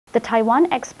The Taiwan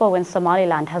Expo in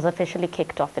Somaliland has officially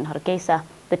kicked off in Hargeisa.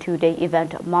 The two-day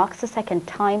event marks the second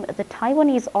time the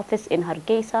Taiwanese office in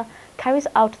Hargeisa carries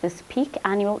out this peak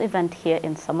annual event here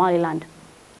in Somaliland.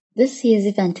 This year's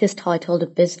event is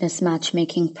titled Business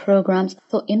Matchmaking Programs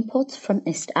for Imports from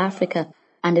East Africa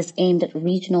and is aimed at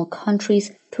regional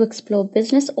countries to explore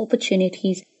business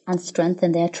opportunities and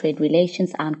strengthen their trade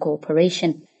relations and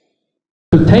cooperation.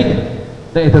 To take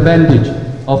the advantage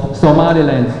of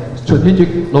Somaliland's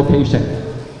strategic location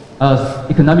as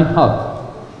economic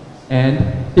hub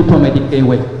and diplomatic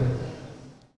gateway.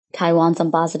 Taiwan's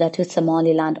ambassador to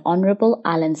Somaliland, Honorable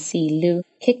Alan C. Liu,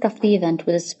 kicked off the event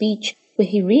with a speech where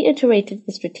he reiterated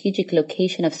the strategic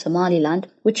location of Somaliland,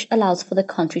 which allows for the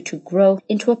country to grow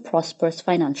into a prosperous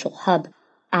financial hub,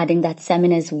 adding that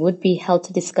seminars would be held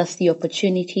to discuss the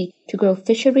opportunity to grow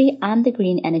fishery and the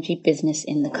green energy business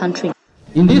in the country.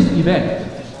 In this event,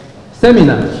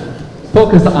 seminars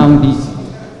focus on the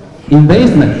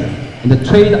investment and the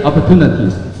trade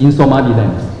opportunities in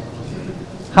Somaliland,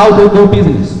 how to do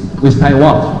business with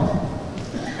Taiwan,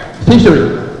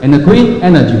 fishery and the green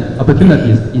energy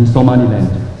opportunities in Somaliland.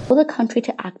 For the country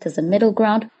to act as a middle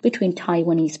ground between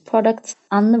Taiwanese products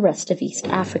and the rest of East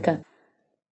Africa.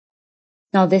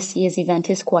 Now, this year's event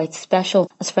is quite special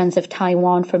as friends of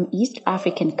Taiwan from East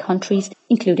African countries,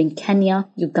 including Kenya,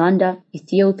 Uganda,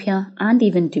 Ethiopia, and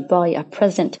even Dubai, are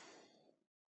present.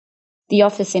 The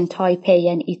office in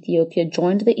Taipei and Ethiopia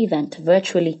joined the event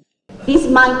virtually. It's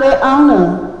my great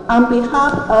honor on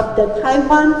behalf of the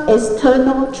Taiwan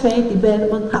External Trade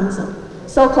Development Council,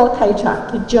 so-called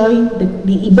TAITRA, to join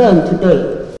the event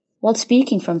today. While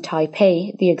speaking from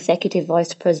Taipei, the Executive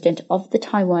Vice President of the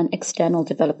Taiwan External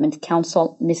Development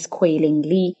Council, Ms. Kuei-Ling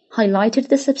Lee, highlighted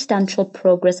the substantial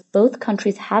progress both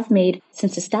countries have made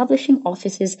since establishing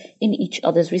offices in each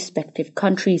other's respective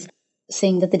countries,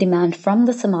 saying that the demand from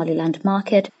the Somaliland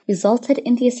market resulted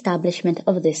in the establishment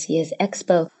of this year's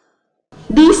expo.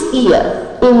 This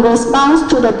year, in response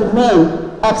to the demand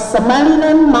of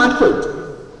Somaliland market,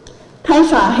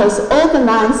 TAITRA has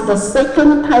organized the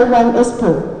second Taiwan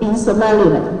Expo in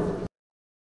Somaliland.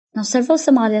 Now, several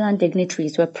Somaliland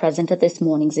dignitaries were present at this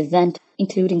morning's event,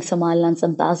 including Somaliland's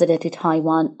ambassador to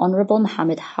Taiwan, Honorable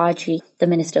Mohammed Haji, the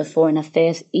Minister of Foreign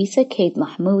Affairs, Isa Kate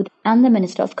Mahmoud, and the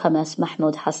Minister of Commerce,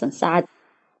 Mahmoud Hassan Saad.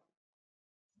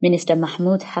 Minister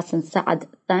Mahmoud Hassan Saad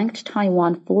thanked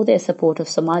Taiwan for their support of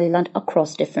Somaliland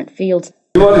across different fields.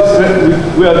 We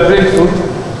are grateful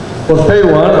for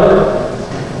Taiwan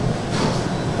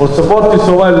for supporting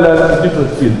Somaliland in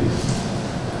different fields.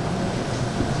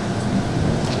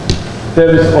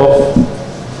 Service of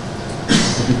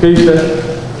education,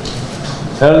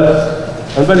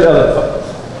 health, and many other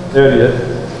areas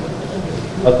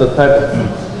at the time,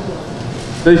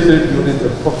 especially during the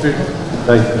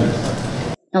COVID-19.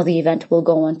 Now, the event will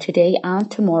go on today and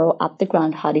tomorrow at the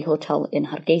Grand Hadi Hotel in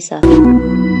Hargeisa.